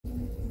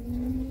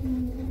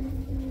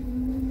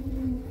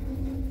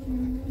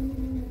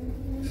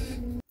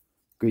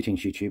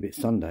Greetings YouTube,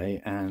 it's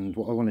Sunday, and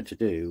what I wanted to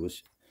do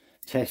was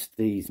test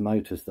these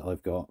motors that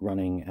I've got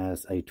running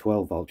as a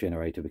 12 volt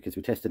generator, because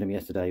we tested them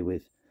yesterday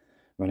with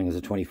running as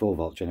a 24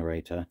 volt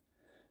generator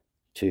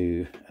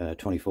to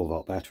 24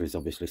 volt batteries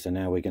obviously, so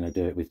now we're going to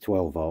do it with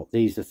 12 volt.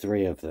 These are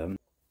three of them.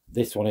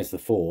 This one is the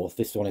fourth.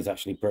 This one is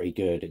actually pretty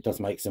good. It does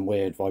make some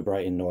weird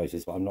vibrating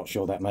noises, but I'm not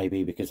sure that may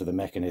be because of the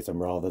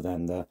mechanism rather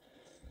than the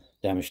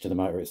damage to the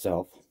motor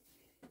itself.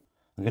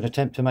 I'm going to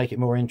attempt to make it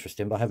more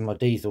interesting by having my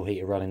diesel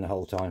heater running the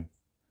whole time.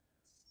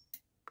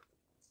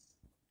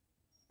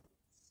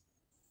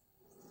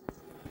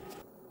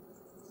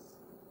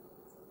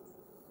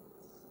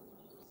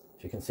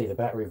 As you can see, the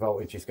battery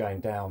voltage is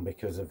going down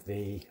because of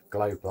the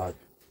glow plug.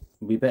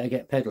 We better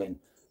get pedalling.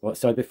 Right,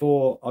 so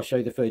before I show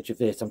you the footage of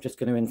this, I'm just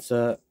going to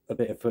insert a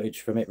bit of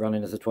footage from it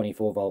running as a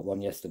 24 volt one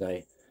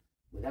yesterday,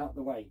 without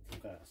the weight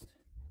first.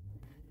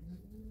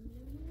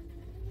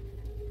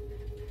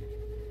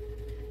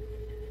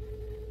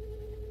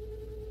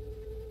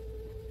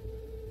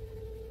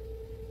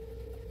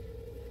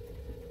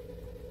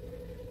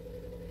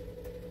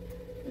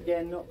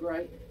 Again, not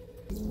great.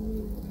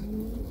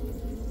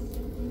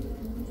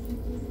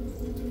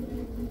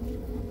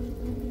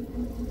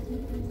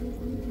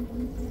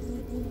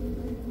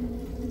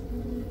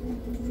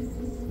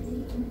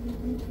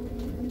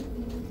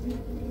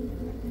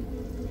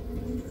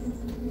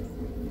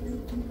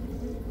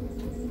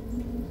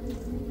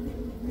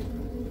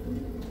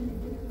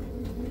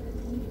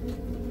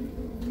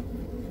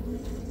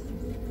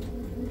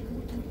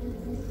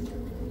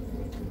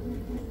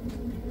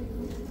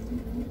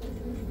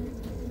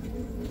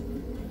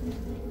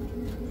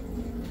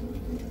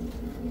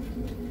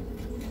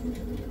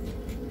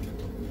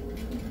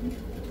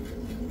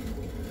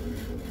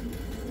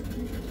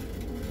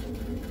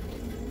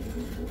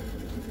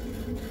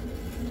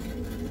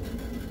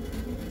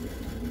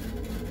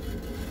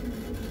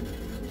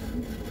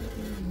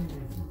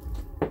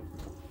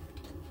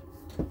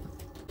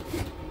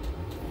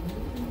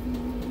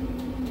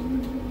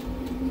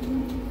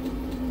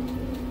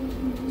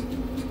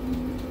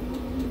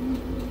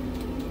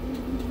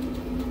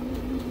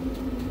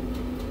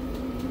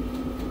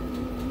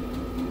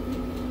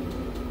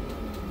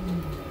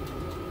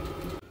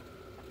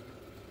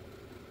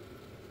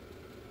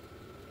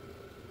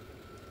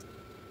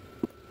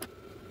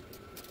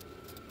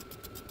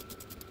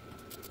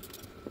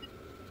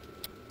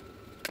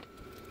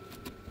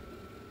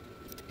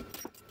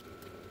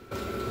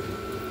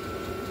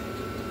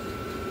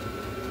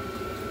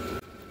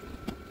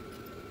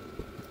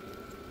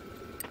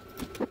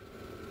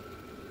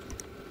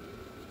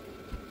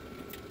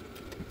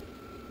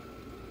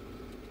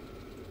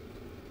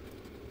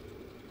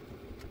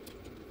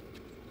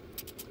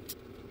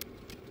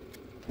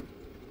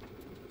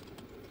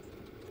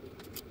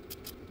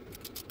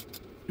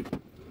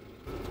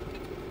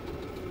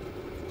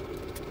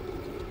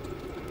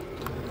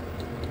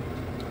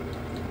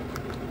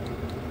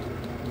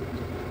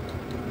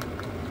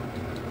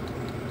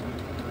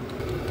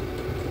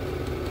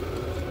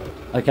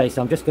 Okay,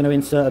 so I'm just going to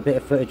insert a bit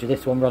of footage of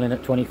this one running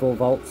at 24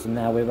 volts, and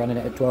now we're running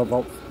it at 12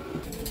 volts.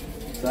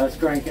 So let's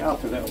crank it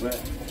up a little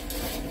bit.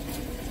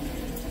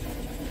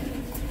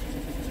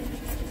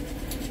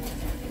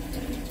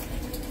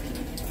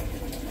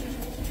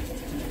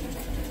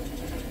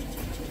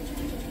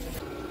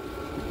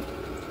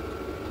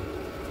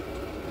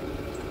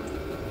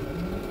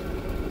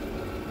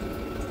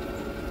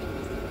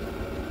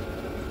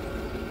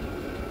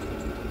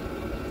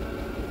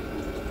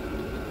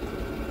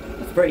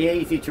 It's pretty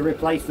easy to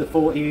replace the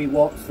 40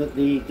 watts that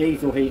the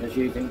diesel heater's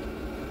using.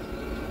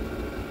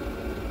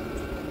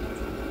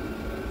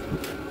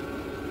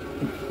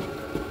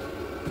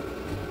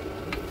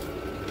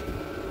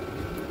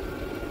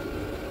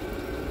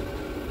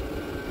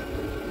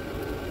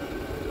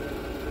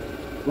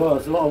 Well,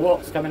 there's a lot of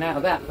watts coming out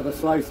of that for the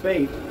slow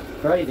speed.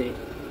 Crazy.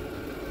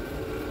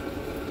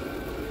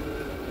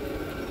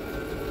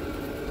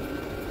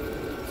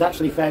 It's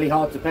actually fairly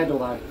hard to pedal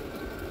though.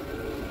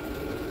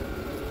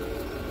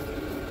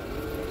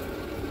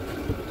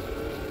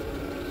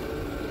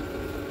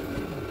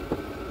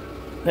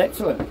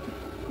 Excellent.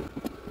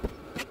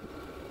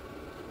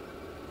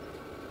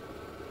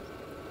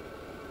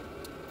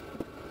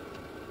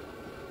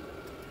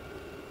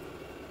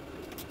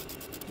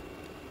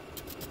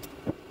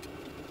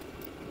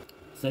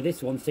 So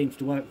this one seems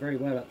to work very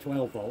well at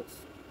 12 volts.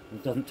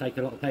 It doesn't take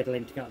a lot of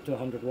pedaling to get up to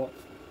 100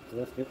 watts, so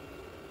that's good.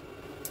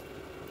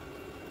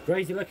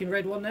 Crazy looking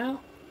red one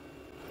now.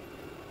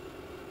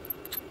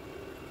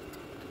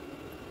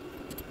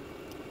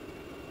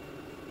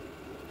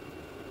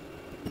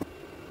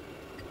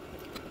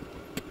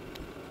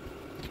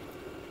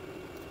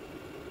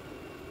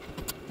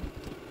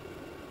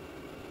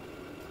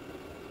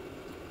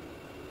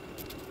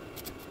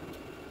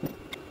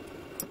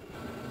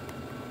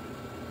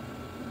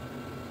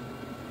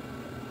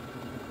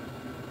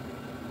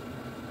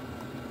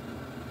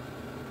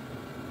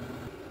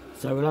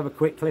 So we'll have a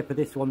quick clip of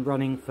this one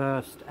running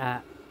first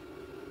at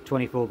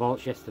 24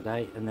 volts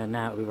yesterday, and then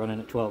now it'll be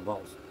running at 12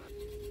 volts.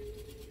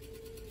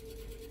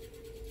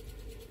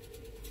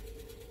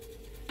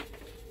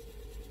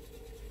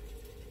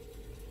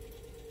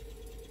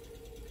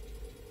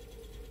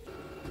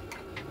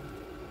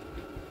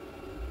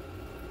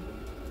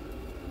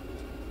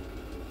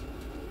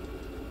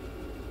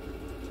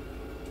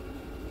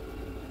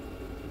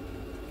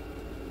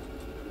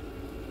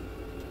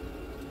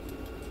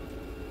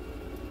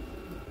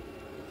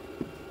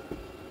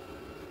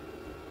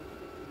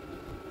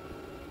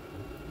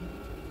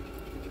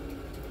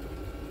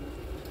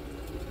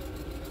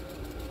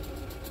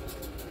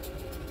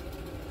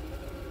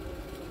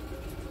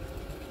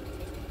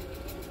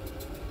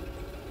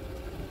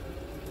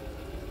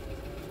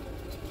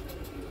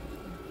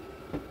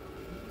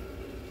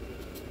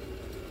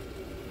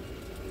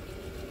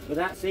 But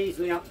that's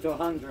easily up to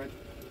 100.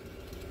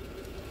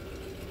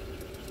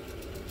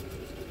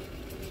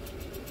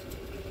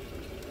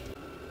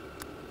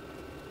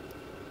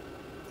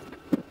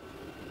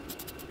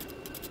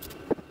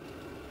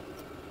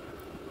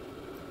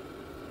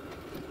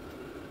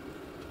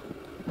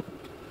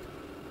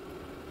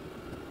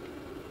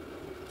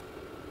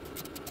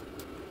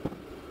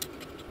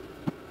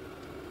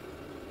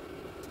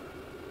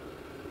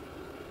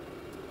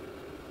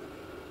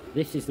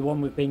 This is the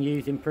one we've been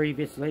using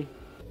previously.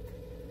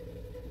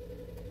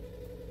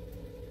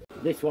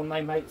 This one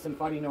may make some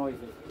funny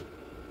noises.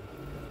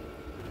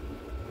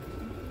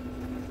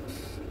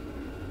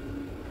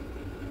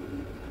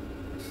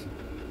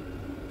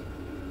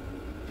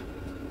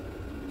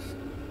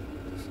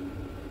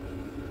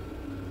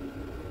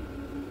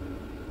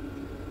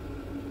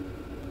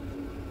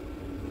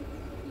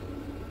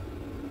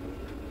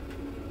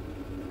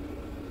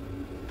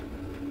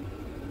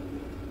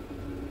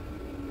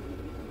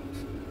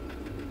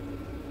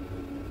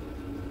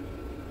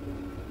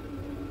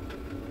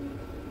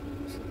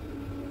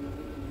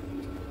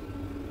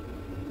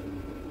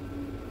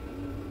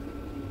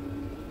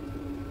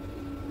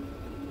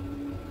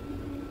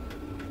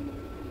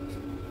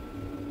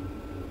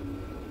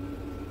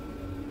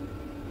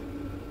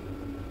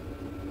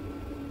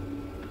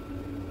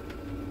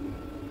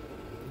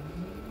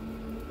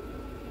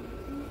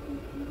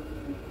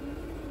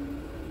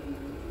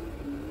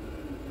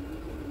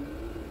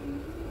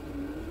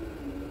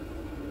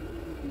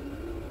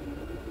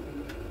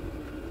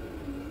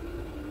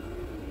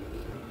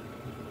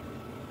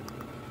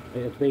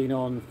 It had been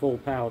on full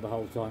power the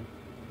whole time.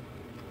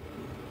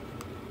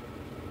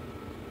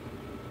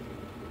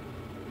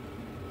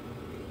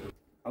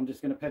 I'm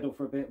just going to pedal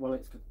for a bit while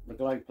the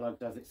glow plug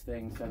does its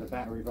thing, so the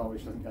battery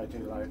voltage doesn't go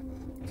too low.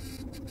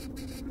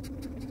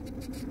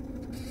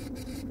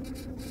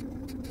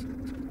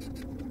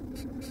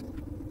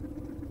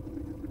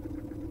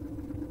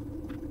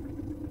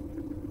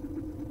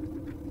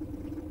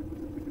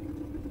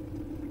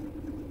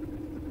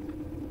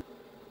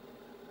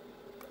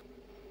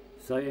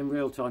 So in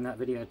real time that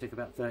video took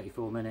about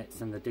 34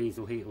 minutes and the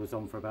diesel heater was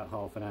on for about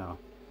half an hour.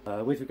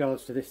 With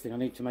regards to this thing, I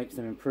need to make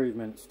some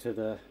improvements to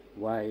the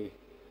way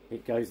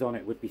it goes on.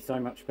 It would be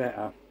so much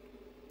better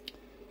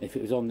if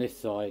it was on this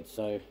side,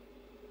 so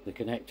the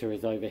connector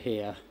is over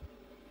here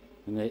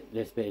and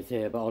this bit is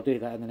here, but I'll do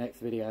that in the next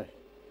video.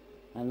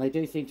 And they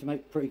do seem to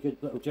make pretty good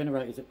little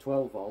generators at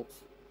 12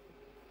 volts,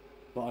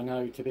 but I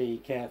know to be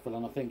careful,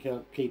 and I think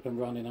I'll keep them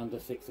running under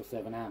 6 or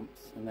 7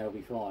 amps and they'll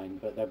be fine.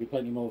 But there'll be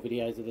plenty more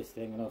videos of this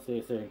thing, and I'll see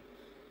you soon.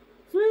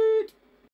 Sweet!